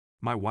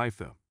My wife,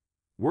 the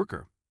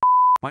worker,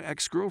 my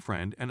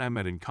ex-girlfriend, and I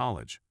met in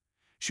college.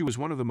 She was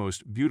one of the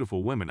most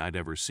beautiful women I'd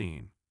ever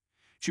seen.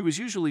 She was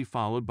usually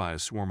followed by a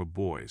swarm of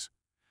boys.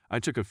 I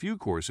took a few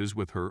courses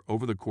with her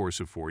over the course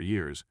of 4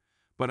 years,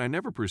 but I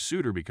never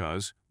pursued her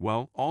because,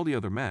 well, all the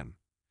other men.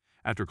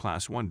 After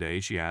class one day,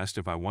 she asked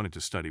if I wanted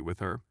to study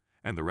with her,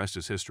 and the rest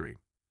is history.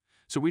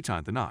 So we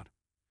tied the knot.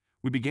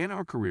 We began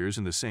our careers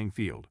in the same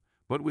field,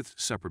 but with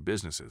separate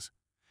businesses,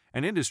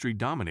 an industry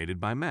dominated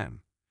by men.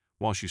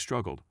 While she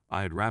struggled,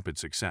 I had rapid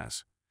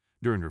success.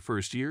 During her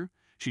first year,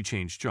 she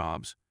changed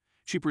jobs.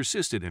 She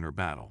persisted in her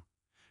battle.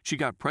 She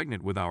got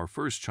pregnant with our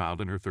first child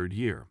in her 3rd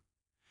year.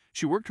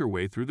 She worked her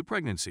way through the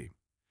pregnancy.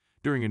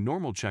 During a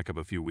normal checkup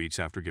a few weeks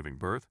after giving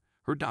birth,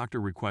 her doctor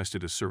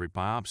requested a cervix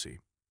biopsy.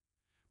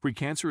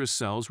 Precancerous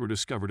cells were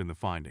discovered in the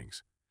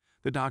findings.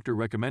 The doctor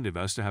recommended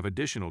us to have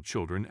additional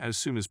children as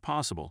soon as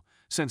possible,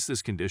 since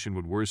this condition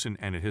would worsen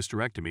and a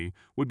hysterectomy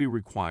would be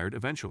required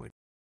eventually.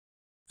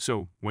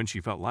 So, when she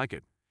felt like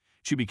it,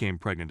 she became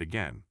pregnant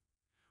again.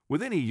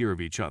 Within a year of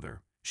each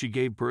other, she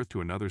gave birth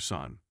to another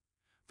son.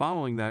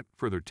 Following that,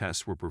 further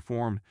tests were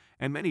performed,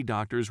 and many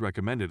doctors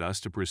recommended us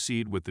to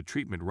proceed with the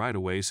treatment right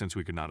away since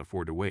we could not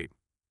afford to wait.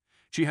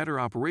 She had her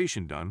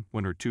operation done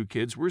when her 2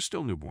 kids were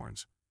still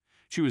newborns.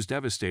 She was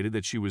devastated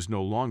that she was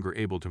no longer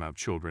able to have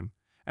children,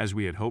 as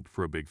we had hoped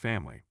for a big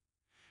family.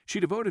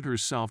 She devoted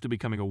herself to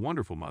becoming a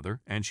wonderful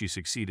mother, and she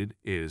succeeded.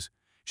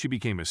 She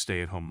became a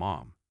stay-at-home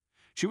mom.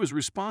 She was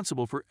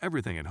responsible for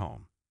everything at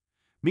home.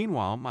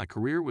 Meanwhile, my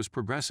career was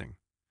progressing.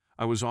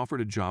 I was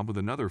offered a job with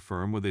another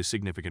firm with a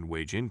significant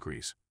wage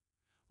increase.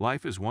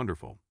 Life is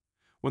wonderful.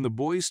 When the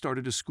boys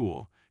started to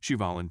school, she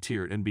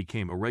volunteered and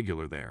became a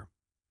regular there.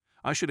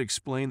 I should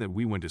explain that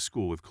we went to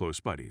school with close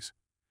buddies.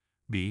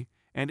 B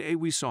and A,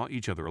 we saw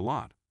each other a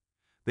lot.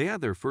 They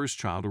had their first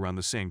child around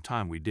the same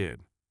time we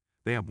did.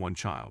 They have 1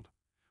 child.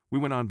 We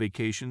went on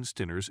vacations,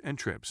 dinners, and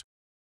trips.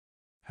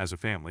 Has a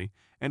family,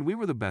 and we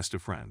were the best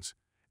of friends.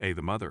 A,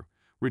 the mother,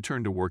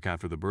 returned to work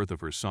after the birth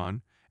of her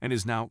son and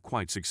is now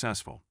quite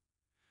successful.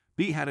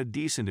 B had a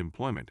decent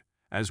employment,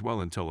 as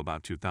well until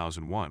about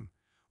 2001,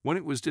 when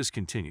it was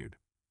discontinued.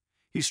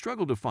 He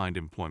struggled to find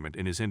employment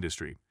in his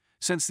industry,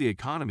 since the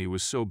economy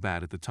was so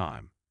bad at the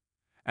time.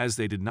 As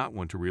they did not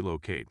want to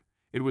relocate,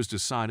 it was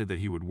decided that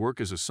he would work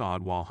as a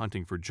sod while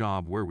hunting for a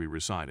job where we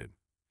resided.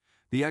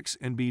 The X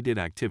and B did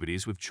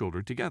activities with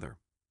children together.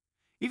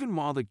 Even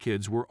while the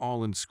kids were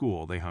all in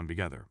school, they hung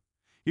together.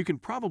 You can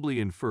probably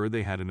infer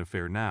they had an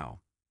affair now.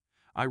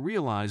 I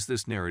realize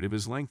this narrative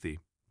is lengthy,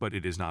 but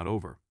it is not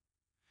over.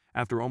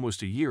 After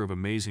almost a year of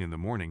amazing in the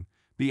morning,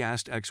 B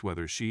asked X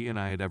whether she and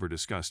I had ever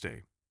discussed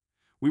A.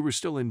 We were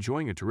still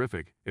enjoying a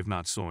terrific, if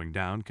not slowing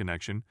down,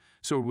 connection,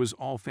 so it was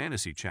all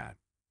fantasy chat.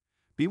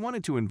 B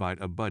wanted to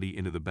invite a buddy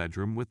into the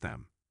bedroom with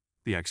them.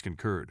 The X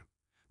concurred.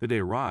 The day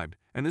arrived,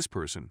 and this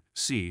person,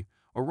 C,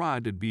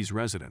 arrived at B's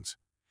residence.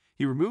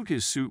 He removed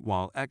his suit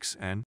while X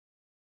and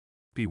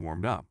B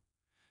warmed up.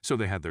 So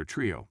they had their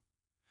trio.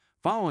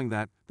 Following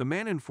that, the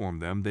man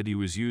informed them that he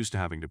was used to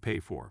having to pay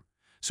for.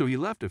 So he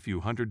left a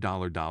few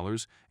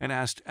 $100 and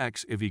asked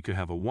X if he could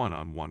have a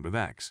one-on-one with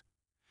X.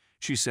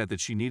 She said that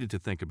she needed to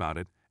think about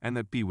it and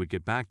that B would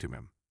get back to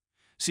him.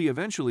 C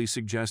eventually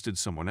suggested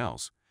someone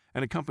else,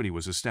 and a company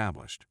was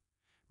established.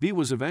 B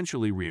was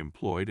eventually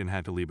reemployed and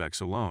had to leave X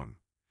alone.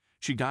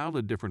 She dialed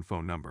a different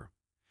phone number.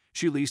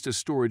 She leased a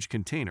storage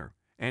container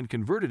and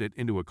converted it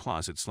into a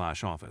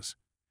closet/office.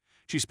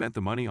 She spent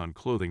the money on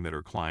clothing that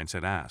her clients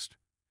had asked.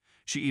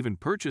 She even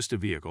purchased a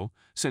vehicle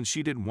since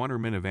she didn't want her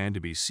minivan to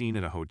be seen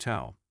at a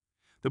hotel.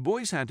 The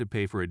boys had to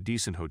pay for a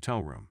decent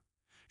hotel room.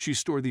 She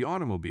stored the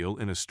automobile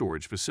in a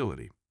storage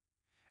facility.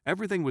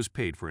 Everything was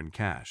paid for in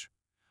cash.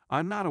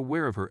 I'm not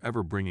aware of her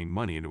ever bringing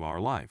money into our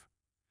life.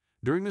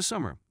 During the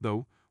summer,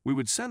 though, we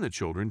would send the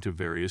children to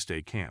various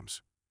day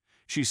camps.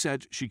 She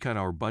said she cut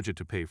our budget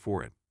to pay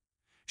for it.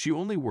 She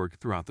only worked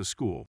throughout the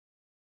school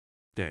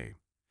day.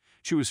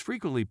 She was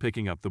frequently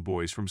picking up the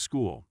boys from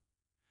school.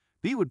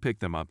 B would pick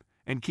them up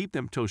and keep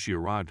them till she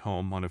arrived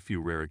home on a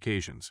few rare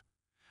occasions.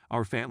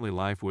 Our family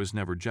life was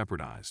never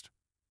jeopardized.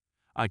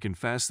 I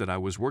confess that I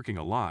was working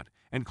a lot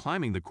and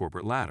climbing the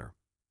corporate ladder.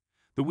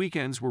 The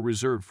weekends were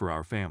reserved for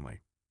our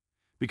family.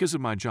 Because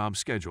of my job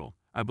schedule,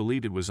 I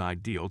believed it was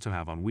ideal to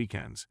have on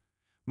weekends.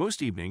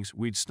 Most evenings,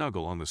 we'd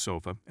snuggle on the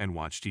sofa and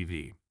watch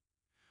TV.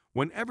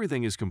 When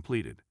everything is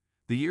completed,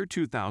 the year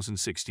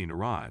 2016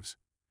 arrives.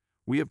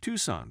 We have 2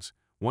 sons,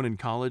 one in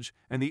college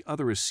and the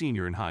other a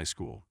senior in high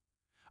school.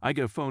 I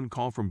get a phone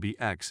call from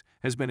BX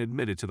has been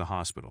admitted to the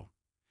hospital.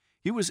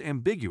 He was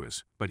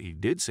ambiguous, but he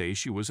did say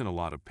she was in a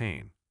lot of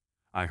pain.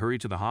 I hurry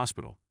to the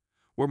hospital,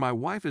 where my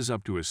wife is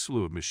up to a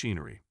slew of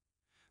machinery.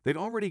 They'd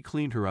already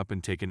cleaned her up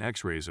and taken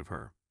x-rays of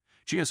her.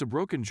 She has a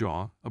broken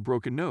jaw, a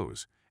broken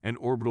nose, an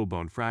orbital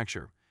bone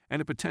fracture,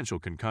 and a potential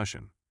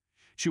concussion.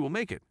 She will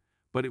make it,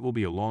 but it will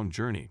be a long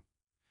journey.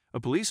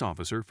 A police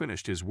officer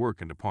finished his work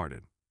and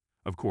departed.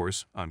 Of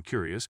course, I'm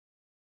curious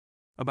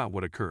about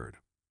what occurred.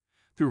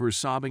 Through her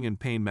sobbing and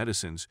pain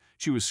medicines,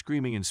 she was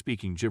screaming and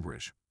speaking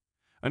gibberish.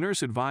 A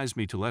nurse advised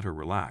me to let her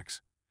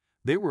relax.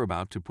 They were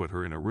about to put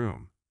her in a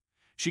room.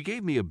 She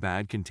gave me a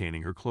bag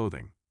containing her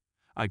clothing.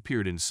 I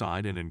peered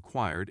inside and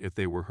inquired if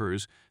they were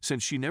hers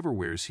since she never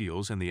wears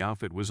heels and the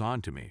outfit was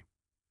on to me.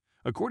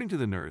 According to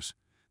the nurse,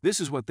 this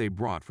is what they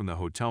brought from the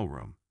hotel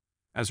room.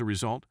 As a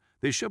result,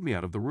 they shoved me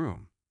out of the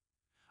room.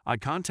 I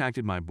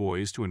contacted my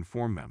boys to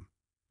inform them.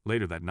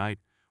 Later that night,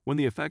 when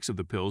the effects of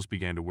the pills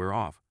began to wear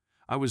off,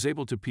 I was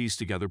able to piece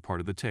together part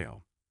of the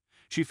tale.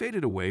 She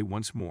faded away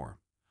once more.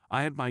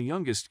 I had my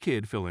youngest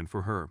kid fill in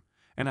for her,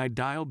 and I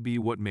dialed B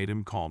what made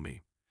him call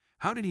me.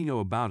 How did he know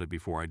about it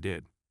before I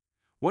did?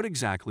 What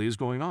exactly is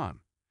going on?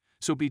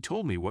 So B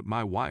told me what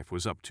my wife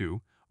was up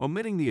to,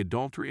 omitting the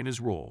adultery in his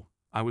role.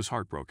 I was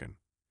heartbroken.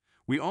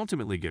 We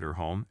ultimately get her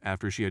home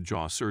after she had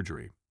jaw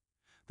surgery.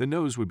 The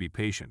nose would be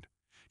patient.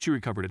 She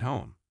recovered at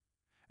home.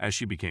 As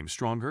she became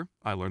stronger,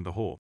 I learned the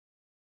whole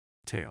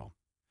tale.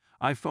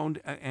 I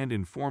phoned and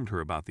informed her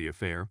about the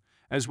affair,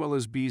 as well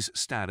as B's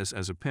status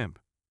as a pimp.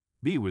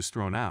 B was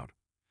thrown out.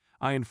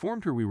 I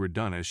informed her we were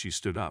done as she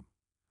stood up.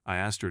 I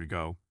asked her to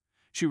go.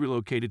 She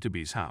relocated to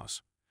B's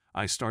house.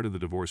 I started the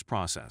divorce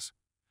process.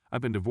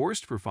 I've been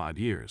divorced for 5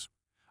 years.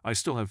 I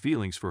still have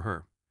feelings for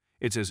her.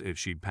 It's as if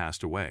she'd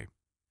passed away.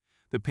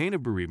 The pain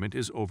of bereavement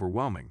is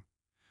overwhelming.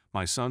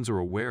 My sons are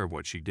aware of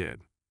what she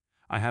did.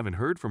 I haven't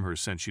heard from her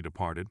since she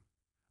departed.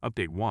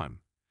 Update 1.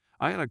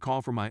 I had a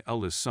call from my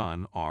eldest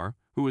son, R,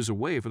 who is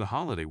away for the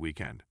holiday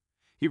weekend.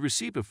 He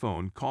received a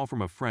phone call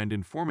from a friend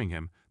informing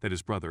him that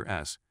his brother,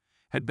 S,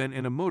 had been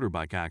in a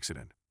motorbike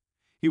accident.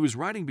 He was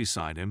riding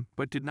beside him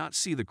but did not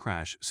see the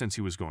crash since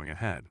he was going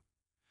ahead.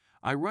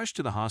 I rushed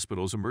to the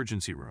hospital's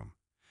emergency room.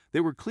 They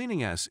were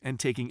cleaning S and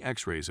taking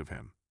x-rays of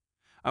him.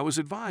 I was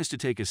advised to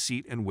take a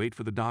seat and wait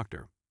for the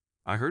doctor.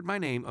 I heard my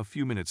name a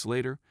few minutes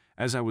later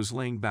as I was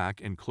laying back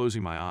and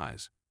closing my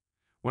eyes.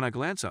 When I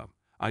glance up,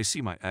 I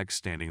see my ex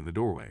standing in the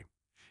doorway.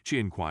 She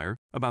inquired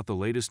about the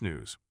latest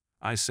news.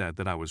 I said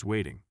that I was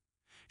waiting.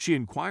 She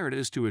inquired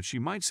as to if she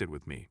might sit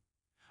with me.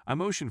 I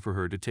motioned for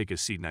her to take a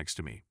seat next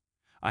to me.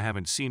 I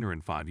haven't seen her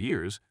in 5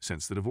 years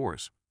since the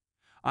divorce.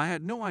 I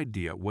had no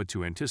idea what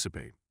to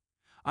anticipate.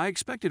 I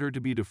expected her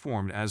to be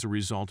deformed as a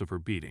result of her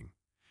beating.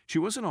 She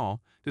wasn't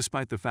all,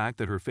 despite the fact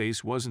that her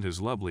face wasn't as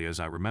lovely as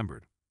I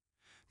remembered.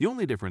 The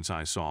only difference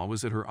I saw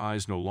was that her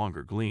eyes no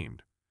longer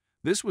gleamed.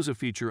 This was a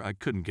feature I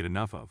couldn't get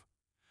enough of.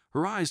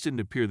 Her eyes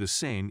didn't appear the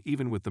same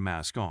even with the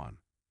mask on.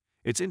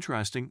 It's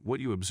interesting what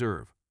you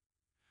observe.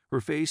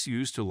 Her face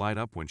used to light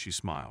up when she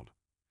smiled.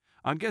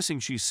 I'm guessing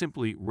she's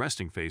simply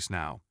resting face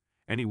now.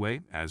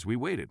 Anyway, as we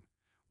waited,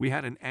 we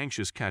had an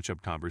anxious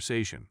catch-up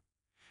conversation.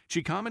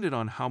 She commented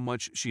on how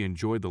much she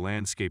enjoyed the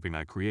landscaping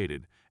I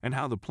created and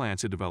how the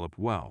plants had developed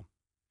well.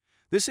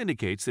 This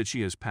indicates that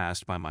she has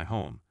passed by my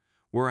home,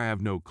 where I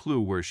have no clue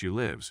where she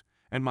lives,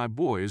 and my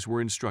boys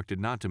were instructed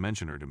not to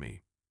mention her to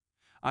me.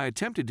 I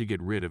attempted to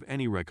get rid of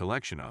any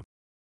recollection of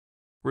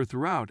her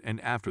throughout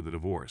and after the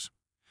divorce.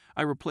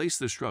 I replaced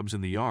the shrubs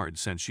in the yard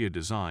since she had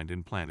designed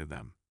and planted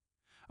them.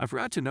 I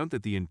forgot to note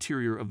that the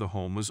interior of the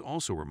home was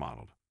also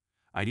remodeled.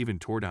 I'd even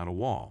tore down a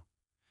wall.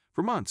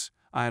 For months,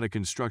 I had a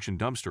construction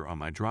dumpster on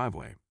my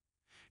driveway.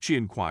 She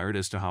inquired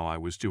as to how I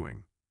was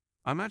doing.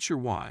 I'm not sure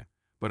why,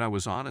 but I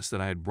was honest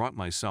that I had brought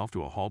myself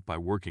to a halt by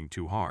working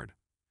too hard.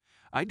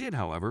 I did,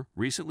 however,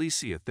 recently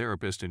see a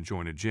therapist and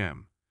join a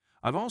gym.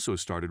 I've also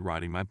started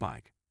riding my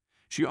bike.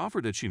 She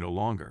offered that she no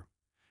longer.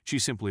 She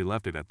simply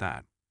left it at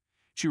that.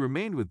 She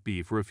remained with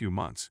B for a few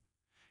months.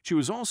 She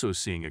was also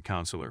seeing a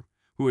counselor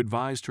who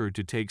advised her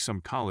to take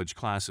some college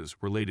classes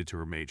related to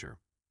her major.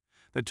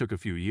 That took a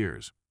few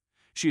years.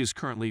 She is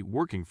currently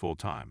working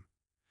full-time.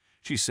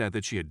 She said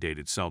that she had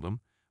dated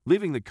seldom,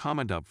 leaving the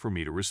comment up for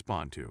me to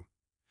respond to.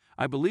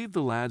 I believed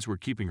the lads were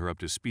keeping her up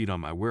to speed on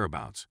my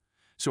whereabouts,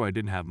 so I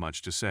didn't have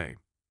much to say.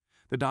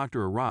 The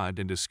doctor arrived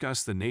and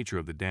discussed the nature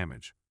of the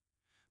damage.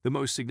 The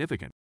most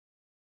significant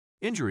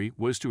injury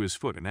was to his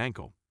foot and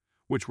ankle,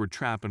 which were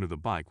trapped under the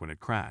bike when it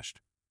crashed.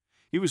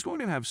 He was going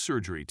to have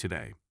surgery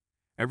today.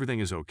 Everything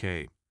is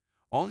okay.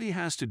 All he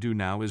has to do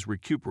now is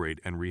recuperate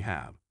and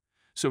rehab.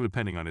 So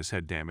depending on his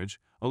head damage,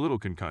 a little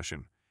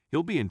concussion,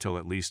 he'll be until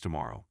at least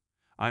tomorrow.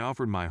 I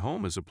offered my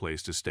home as a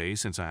place to stay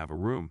since I have a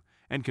room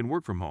and can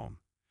work from home.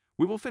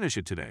 We will finish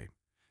it today,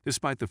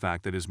 despite the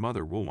fact that his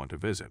mother will want to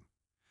visit.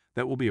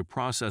 That will be a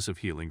process of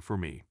healing for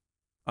me.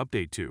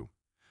 Update 2.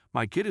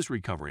 My kid is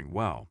recovering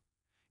well.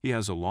 He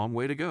has a long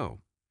way to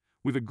go.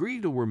 We've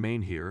agreed he'll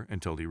remain here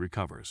until he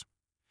recovers.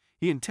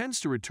 He intends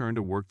to return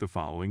to work the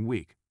following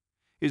week.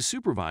 His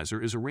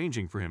supervisor is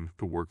arranging for him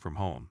to work from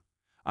home.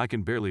 I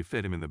can barely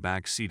fit him in the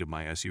back seat of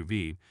my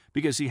SUV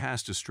because he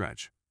has to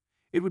stretch.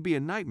 It would be a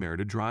nightmare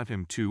to drive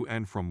him to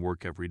and from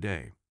work every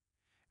day.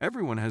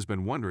 Everyone has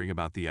been wondering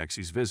about the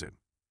Exie's visit.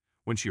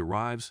 When she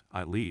arrives,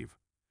 I leave.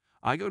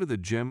 I go to the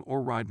gym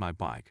or ride my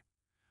bike.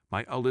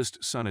 My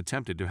eldest son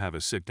attempted to have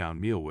a sit-down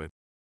meal with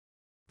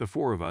the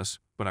 4 of us,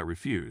 but I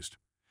refused.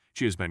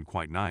 She has been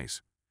quite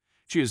nice.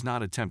 She has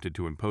not attempted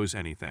to impose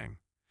anything.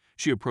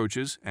 She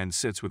approaches and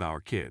sits with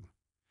our kid.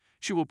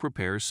 She will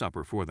prepare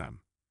supper for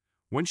them.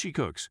 When she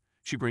cooks,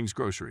 she brings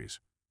groceries.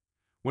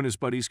 When his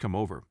buddies come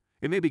over,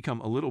 it may become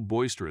a little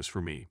boisterous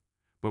for me,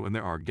 but when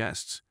there are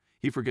guests,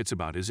 he forgets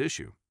about his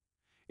issue.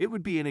 It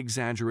would be an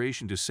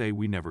exaggeration to say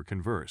we never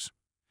converse.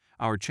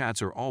 Our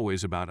chats are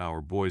always about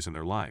our boys and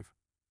their life.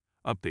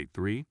 Update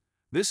 3.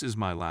 This is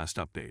my last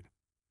update.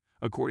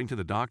 According to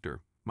the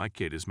doctor, my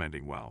kid is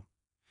mending well.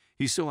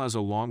 He still has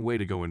a long way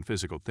to go in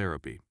physical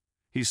therapy.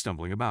 He's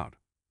stumbling about.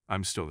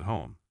 I'm still at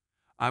home.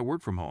 I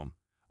work from home.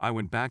 I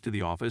went back to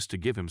the office to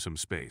give him some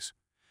space.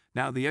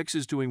 Now the ex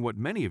is doing what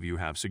many of you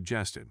have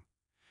suggested.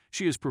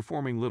 She is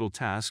performing little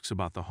tasks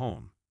about the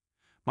home.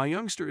 My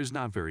youngster is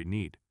not very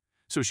neat,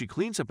 so she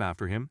cleans up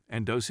after him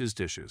and does his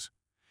dishes.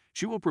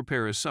 She will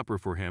prepare a supper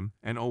for him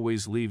and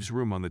always leaves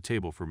room on the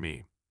table for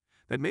me.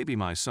 That may be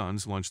my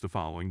son's lunch the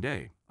following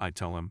day, I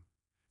tell him.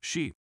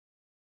 She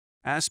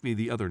asked me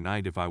the other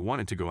night if I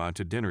wanted to go out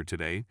to dinner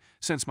today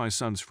since my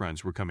son's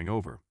friends were coming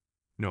over.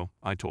 No,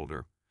 I told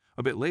her.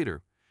 A bit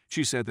later,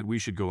 she said that we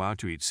should go out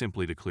to eat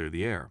simply to clear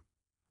the air.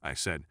 I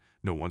said,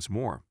 no once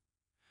more.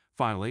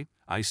 Finally,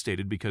 I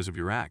stated because of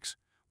your acts,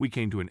 we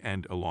came to an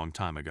end a long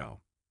time ago.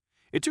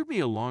 It took me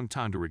a long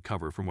time to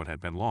recover from what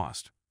had been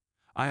lost.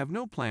 I have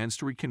no plans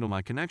to rekindle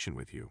my connection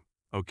with you.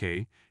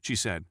 Okay, she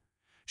said.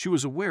 She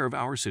was aware of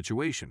our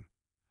situation.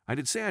 I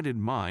did say I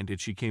didn't mind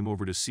if she came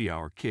over to see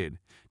our kid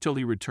till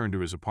he returned to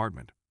his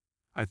apartment.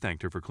 I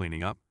thanked her for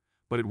cleaning up,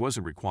 but it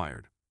wasn't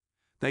required.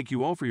 Thank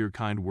you all for your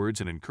kind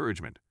words and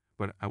encouragement,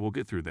 but I will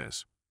get through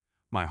this.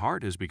 My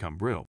heart has become brittle.